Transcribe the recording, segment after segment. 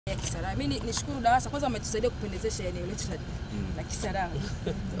Kisarawe. Mimi nishukuru DAWASA kwanza wametusaidia kupendezesha eneo letu la Kisarawe.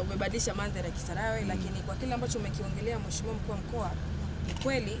 Wamebadilisha mandhari ya Kisarawe, lakini kwa kile ambacho umekiongelea Mheshimiwa Mkuu wa Mkoa, ni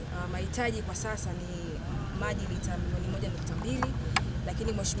kweli mahitaji kwa sasa ni maji lita milioni 1.2,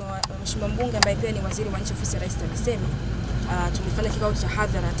 lakini Mheshimiwa Mbunge ambaye pia ni Waziri wa Nchi Ofisi ya Rais TAMISEMI, tulifanya kikao cha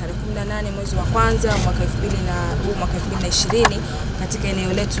hadhara tarehe 18 mwezi wa kwanza mwaka 2020 katika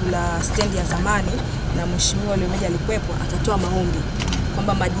eneo letu la stendi ya zamani, na Mheshimiwa Lemeja alikuwepo, akatoa maombi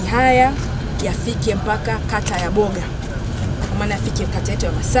kwamba maji haya yafike mpaka kata ya Boga. Kwa maana yafike kata yetu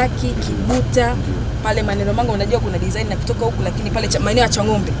ya Masaki, Kibuta, pale maneno mango unajua kuna design na kutoka huku, lakini pale maeneo ya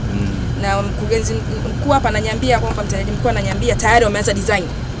Changombe. Na mkurugenzi mkuu hapa ananiambia kwamba mtendaji mkuu ananiambia tayari wameanza design.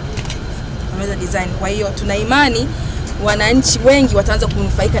 Kwa hiyo tuna imani wananchi wengi wataanza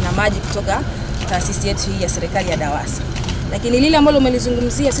kunufaika na maji kutoka taasisi yetu hii ya serikali ya DAWASA. Lakini lile ambalo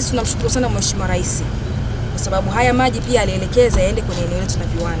umelizungumzia, sisi tunamshukuru sana Mheshimiwa Rais kwa sababu haya maji pia alielekeza yaende kwenye eneo letu la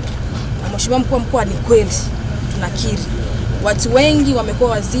viwanda. Na Mheshimiwa Mkuu wa Mkoa, ni kweli tunakiri watu wengi wamekuwa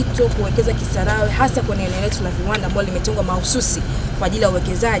wazito kuwekeza Kisarawe, hasa kwenye eneo letu la viwanda ambalo limetengwa mahususi kwa ajili ya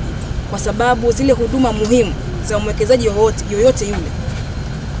uwekezaji, kwa sababu zile huduma muhimu za mwekezaji yoyote yule,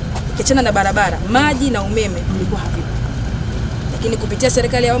 ikiachana na barabara, maji na umeme vilikuwa havipo. Lakini kupitia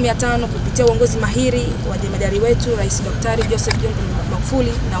serikali ya awamu ya 5, kupitia uongozi mahiri wa jemadari wetu Rais Daktari Joseph John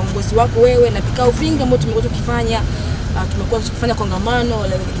Magufuli na uongozi wako wewe na vikao vingi ambavyo tumekuwa tukifanya kongamano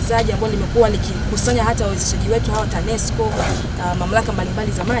la uwekezaji ambalo limekuwa likikusanya hata wawezeshaji wetu hawa TANESCO, mamlaka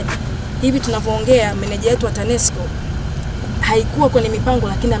mbalimbali za maji. Hivi tunavyoongea, meneja wetu wa TANESCO haikuwa kwenye mipango,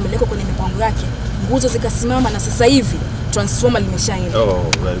 lakini ameleka kwenye mipango yake, nguzo zikasimama, na sasa hivi transformer limeshaenda.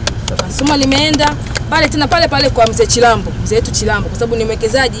 Transformer limeenda pale kwa mzee wetu Chilambo, kwa sababu ni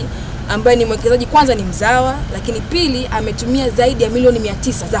mwekezaji ambaye ni mwekezaji kwanza ni mzawa, lakini pili ametumia zaidi ya milioni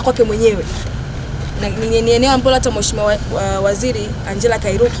 900 za kwake mwenyewe. Na ni eneo ambalo hata Mheshimiwa Waziri Angela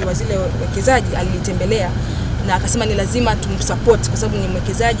Kairuki, waziri wa uwekezaji, alilitembelea na akasema ni lazima tumsupport kwa sababu ni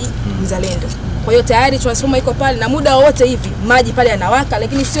mwekezaji mzalendo. Kwa hiyo tayari transformer iko pale na muda wote hivi maji pale yanawaka,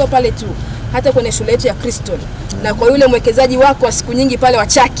 lakini sio pale tu, hata kwenye shule yetu ya Kristo. Na kwa yule mwekezaji wako wa siku nyingi pale wa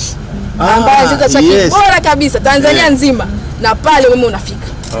Chaki, ambaye anacheza Chaki bora kabisa Tanzania nzima, na pale umeme unafika.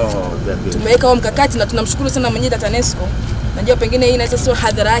 Tumeweka huo mkakati na tunamshukuru sana mwenyewe TANESCO. Najua pengine hii inaweza sio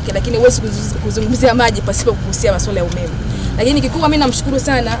hadhara yake, lakini huwezi kuzungumzia maji pasipo kuhusia masuala ya umeme. Lakini kikubwa mimi namshukuru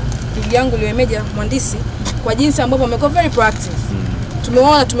sana ndugu yangu Lemeja mhandisi kwa jinsi ambavyo amekuwa very proactive.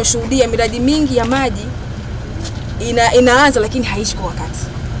 Tumeona, tumeshuhudia miradi mingi ya maji inaanza lakini haishi kwa wakati.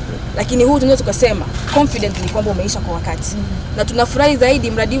 Lakini huu tunaweza tukasema confidently kwamba umeisha kwa wakati. Na tunafurahi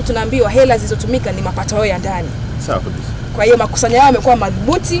zaidi mradi huu tunaambiwa hela zilizotumika ni mapato yao ya ndani. Sawa kabisa. Kwa hiyo makusanyo yao yamekuwa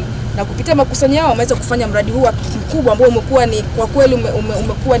madhubuti, na kupitia makusanyo yao wameweza kufanya mradi huu mkubwa ambao umekuwa ni kwa kweli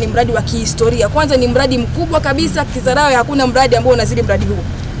umekuwa ni mradi wa kihistoria. Kwanza ni mradi mkubwa kabisa Kisarawe, hakuna mradi ambao unazidi mradi huu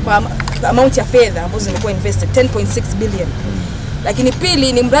kwa amount ya fedha ambazo zimekuwa invested 10.6 billion. Lakini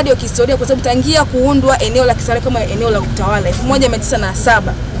pili ni mradi wa kihistoria kwa sababu tangia kuundwa eneo la Kisarawe kama eneo la utawala 1907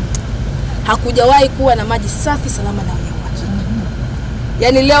 hakujawahi kuwa na maji safi salama na ya watu.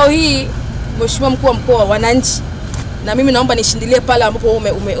 Yaani leo hii Mheshimiwa Mkuu wa Mkoa, wananchi, na mimi naomba nishindilie pale ambapo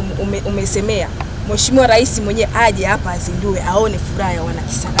umesemea, Mheshimiwa Rais mwenyewe aje hapa azindue, aone furaha ya wana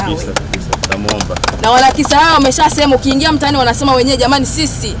Kisarawe. Namuomba. Na wana Kisarawe wameshasema, ukiingia mtaani wanasema wenyewe, jamani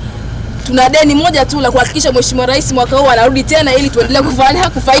sisi tuna deni moja tu la kuhakikisha Mheshimiwa Rais mwaka huu anarudi tena ili tuendelee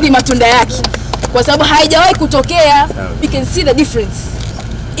kufaidi matunda yake. Kwa sababu haijawahi kutokea. We can see the difference.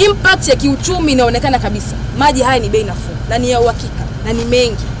 Impact ya kiuchumi inaonekana kabisa. Maji haya ni bei nafuu na ni ya uhakika na ni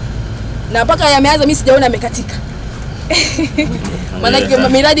mengi. Na mpaka yameanza mimi sijaona yamekatika. Maana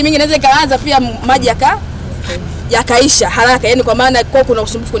miradi mingi inaweza kaanza pia maji yakaisha haraka, yani kwa maana kwa kuna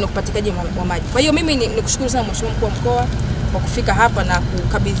usumbufu kwenye kupatikaji wa maji. Kwa hiyo mimi nikushukuru sana Mheshimiwa Mkuu wa Mkoa kwa kufika hapa na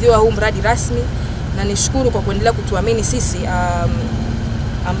kukabidhiwa huu mradi rasmi, na nishukuru kwa kuendelea kutuamini sisi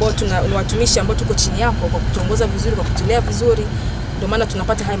ambao ni watumishi ambao tuko chini yako, kwa kutuongoza vizuri, kwa kutulea vizuri. Ndio maana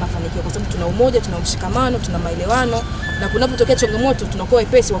tunapata haya mafanikio, kwa sababu tuna umoja, tuna mshikamano, tuna maelewano, na kunapotokea changamoto tunakuwa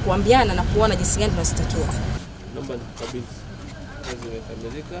wepesi wa kuambiana na kuona jinsi gani tunazitatua. Naomba nikabidhi kazi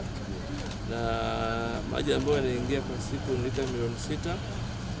imekamilika, na maji ambayo yanaingia kwa siku ni lita milioni 6,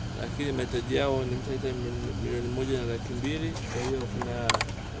 lakini mahitaji yao ni lita milioni 1.2. Kwa hiyo kuna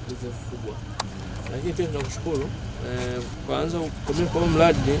reserve kubwa. Lakini pia tunakushukuru kwanza kwa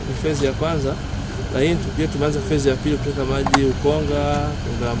mradi ni phase ya kwanza, lakini pia tumeanza phase ya pili kutoka maji Ukonga,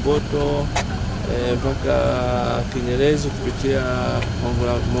 Mboto mpaka Kinyerezi kupitia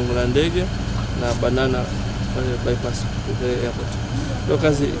Mongola ndege na Banana bypass airport. Kwa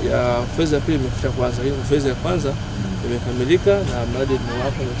kazi ya phase ya pili imekwisha kwanza. Hiyo phase ya kwanza imekamilika na mradi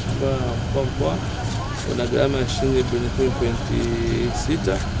umewapa Mheshimiwa Mkuu wa Mkoa una gharama ya shilingi bilioni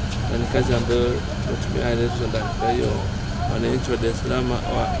 2.6 na ni kazi ambayo tunatumia hela zetu ndani. Kwa hiyo wananchi wa Dar es Salaam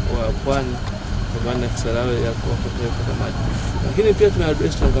wa Pwani kwa maana Kisarawe ya kupata maji. Lakini pia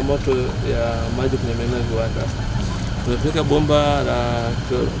tunaadress changamoto ya maji kwenye maeneo ya viwanda. Tumepeleka bomba la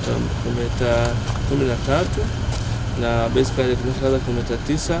kilomita 13 na basically tumeshaanza kilomita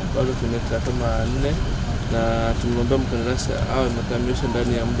 9, bado kilomita kama 4, na tumemwambia mkandarasi awe amekamilisha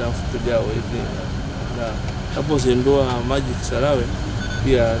ndani ya muda mfupi ujao hivi. Na hapo zindua maji Kisarawe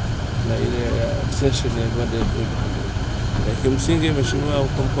pia na ile extension ya viwanda hivi. Kimsingi mheshimiwa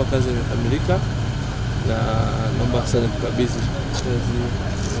mkuu kazi imekamilika, na naomba sana kukabidhi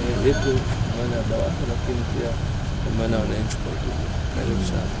kazi yetu maana ya DAWASA, lakini pia maana wananchi kwa ujumla. Karibu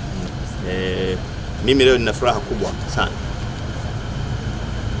sana. Mimi leo nina furaha kubwa sana,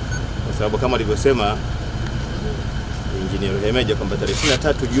 kwa sababu kama alivyosema Engineer Hemeja kwamba tarehe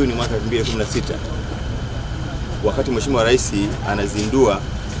 23 Juni mwaka 2016 wakati Mheshimiwa Rais anazindua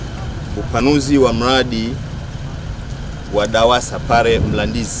upanuzi wa mradi wa DAWASA pale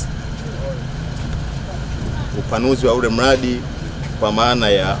Mlandizi, upanuzi wa ule mradi kwa maana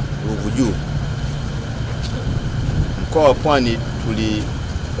ya Ruvu Juu, mkoa wa Pwani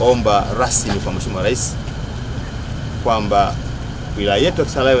tuliomba rasmi kwa Mheshimiwa Rais kwamba wilaya yetu ya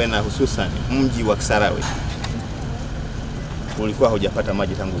Kisarawe na hususan mji wa Kisarawe ulikuwa hujapata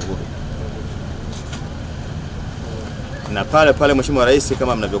maji tangu uhuru. Na pale Mheshimiwa Rais,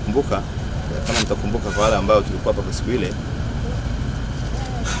 kama mnavyokumbuka, kama mtakumbuka kwa wale ambao tulikuwa hapa siku ile,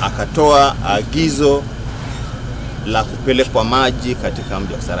 akatoa agizo la kupelekwa maji katika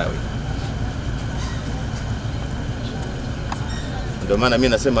mji wa Kisarawe. Ndio maana mimi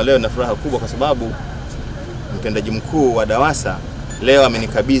nasema leo na furaha kubwa, kwa sababu mtendaji mkuu wa DAWASA leo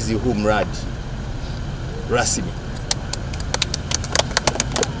amenikabidhi huu mradi rasmi.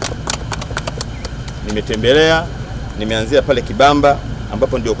 Nimetembelea, nimeanzia pale Kibamba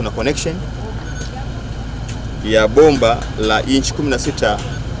ambapo ndio kuna connection ya bomba la inchi 16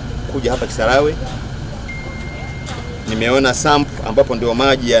 kuja hapa Kisarawe. Nimeona sump ambapo ndio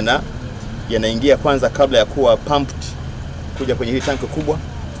maji yanaingia kwanza kabla ya kuwa pumped kuja kwenye hii tanki kubwa.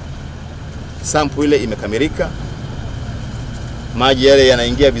 Sump ile imekamilika, maji yale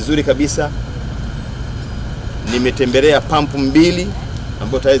yanaingia vizuri kabisa. Nimetembelea pump mbili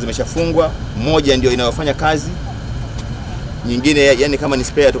ambazo tayari zimeshafungwa, moja ndio inayofanya kazi, nyingine yani kama ni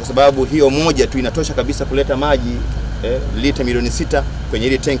spare tu, kwa sababu hiyo moja tu inatosha kabisa kuleta maji lita milioni 6 kwenye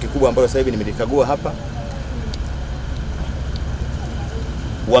ile tanki kubwa ambayo sasa hivi nimelikagua hapa.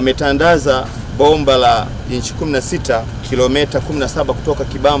 Wametandaza bomba la inchi 16 kilomita 17 kutoka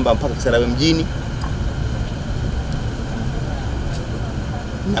Kibamba mpaka Kisarawe mjini,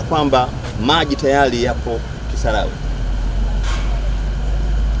 na kwamba maji tayari yapo Kisarawe.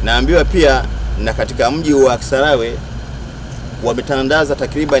 Naambiwa pia na katika mji wa Kisarawe wametandaza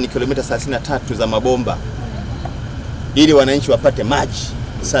takriban kilomita 33 za mabomba ili wananchi wapate maji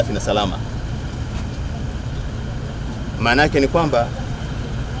safi na salama. Maana yake ni kwamba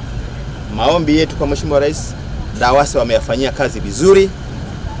maombi yetu kwa Mheshimiwa Rais, DAWASA wameyafanyia kazi vizuri,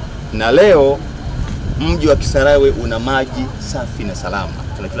 na leo mji wa Kisarawe una maji safi na salama.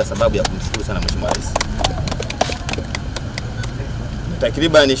 Tuna kila sababu ya kumshukuru sana Mheshimiwa Rais.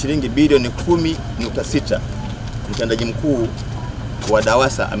 Takriban shilingi bilioni 10.6 mtendaji mkuu wa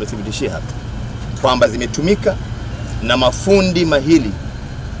DAWASA amethibitishia hapa kwamba zimetumika na mafundi mahili,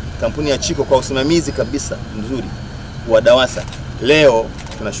 kampuni ya Chiko, kwa usimamizi kabisa mzuri wa DAWASA. Leo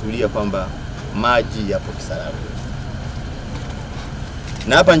tunashuhudia kwamba maji yapo Kisarawe.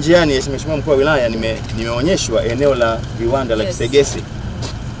 Na hapa njiani, Mheshimiwa mkuu wa wilaya, nimeonyeshwa eneo la viwanda la Kisegese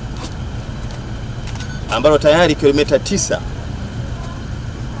ambalo tayari kilomita 9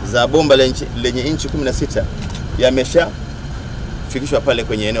 za bomba lenye inchi 16 yamesha fikishwa pale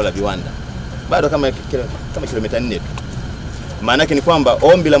kwenye eneo la viwanda, bado kama kilomita 4 tu. Maana yake ni kwamba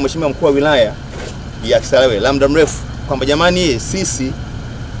ombi la Mheshimiwa mkuu wa wilaya ya Kisarawe la muda mrefu kwamba jamani, sisi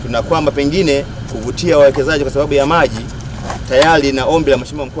tunakwamba pengine kuvutia wawekezaji kwa sababu ya maji, tayari na ombi la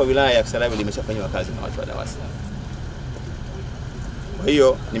Mheshimiwa mkuu wa wilaya ya Kisarawe limeshafanywa kazi na watu wa DAWASA. Kwa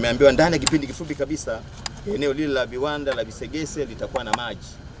hiyo nimeambiwa ndani ya kipindi kifupi kabisa eneo lile la viwanda la Visegese litakuwa na maji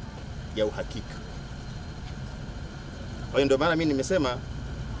ya uhakika. Kwa hiyo ndio maana mimi nimesema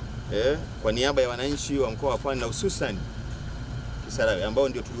kwa niaba ya wananchi wa mkoa wa Pwani na hususan Kisarawe ambao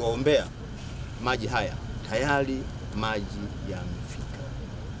ndio tuliwaombea maji haya, tayari maji yamefika.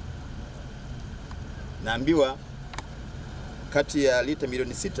 Naambiwa kati ya lita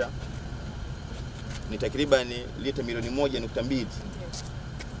milioni 6 ni takriban lita milioni 1.2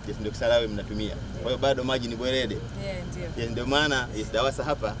 ndio Kisarawe mnatumia. Kwa hiyo bado maji ni bwerede. Ndio maana DAWASA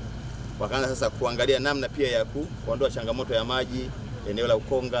hapa wakaanza sasa kuangalia namna pia ya kuondoa changamoto ya maji eneo la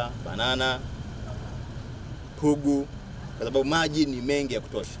Ukonga, Banana, Pugu, kwa sababu maji ni mengi ya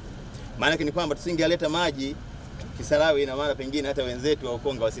kutosha. Maana yake ni kwamba tusingeleta maji Kisarawe, ina maana pengine hata wenzetu wa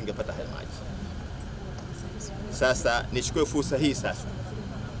Ukonga wasingepata haya maji. Sasa nichukue fursa hii sasa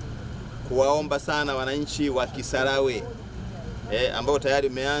kuwaomba sana wananchi wa Kisarawe ambao tayari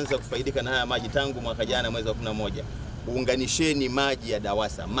umeanza kufaidika na haya maji tangu mwaka jana mwezi wa 11. Uunganisheni maji ya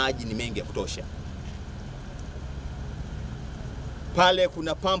DAWASA, maji ni mengi ya kutosha. Pale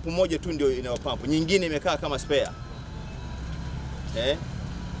kuna pampu moja tu ndio inayopampu, nyingine imekaa kama spare.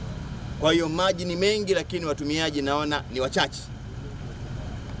 Kwa hiyo maji ni mengi lakini watumiaji naona ni wachache.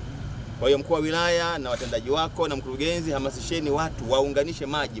 Kwa hiyo mkuu wa wilaya na watendaji wako na mkurugenzi, hamasisheni watu waunganishe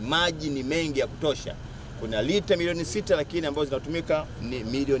maji. Maji ni mengi ya kutosha. Kuna lita milioni 6 lakini ambazo zinatumika ni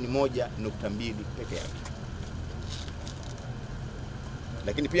milioni 1.2 peke yake.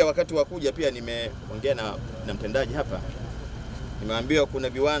 Lakini pia wakati wa kuja pia nimeongea na mtendaji hapa. Nimeambiwa kuna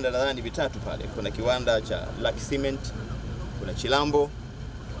viwanda nadhani 3 pale. Kuna kiwanda cha Lucky Cement, kuna Chilambo,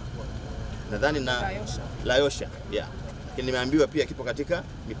 nadhani na Layosha. Yeah. Lakini nimeambiwa pia kipo katika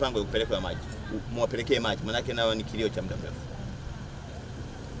mipango ya kupeleka maji. Muwapelekee maji, maana yake nao ni kilio cha muda mrefu.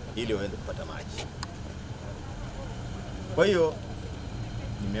 Ili waende kupata maji. Kwa hiyo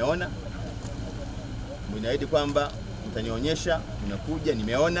nimeona, mnaahidi kwamba mtanionyesha, mnakuja,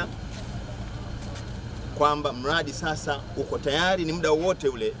 nimeona kwamba mradi sasa uko tayari, ni muda wote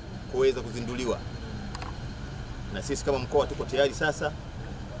ule kuweza kuzinduliwa. Na sisi kama mkoa tuko tayari sasa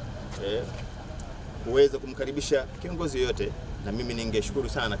kuweza kumkaribisha kiongozi yote, na mimi ningeshukuru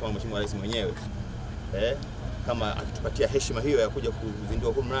sana kama Mheshimiwa Rais mwenyewe kama akitupatia heshima hiyo ya kuja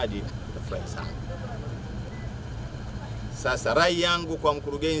kuzindua huu mradi, tutafurahi sana. Sasa rai yangu kwa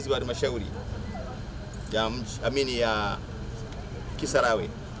mkurugenzi wa halmashauri ya Kisarawe,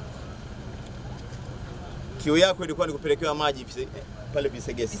 kiu yako ilikuwa ni kupelekewa maji pale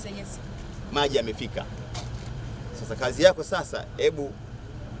Bisegesi. Maji yamefika. Sasa kazi yako sasa, hebu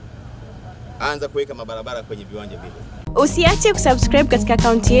anza kuweka mabarabara kwenye viwanja vile. Usiache kusubscribe katika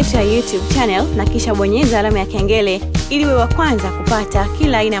akaunti yetu ya YouTube channel na kisha bonyeza alama ya kengele ili uwe wa kwanza kupata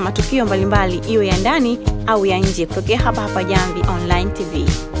kila aina ya matukio mbalimbali, iwe ya ndani au ya nje, kutokea hapa Jamvi Online TV.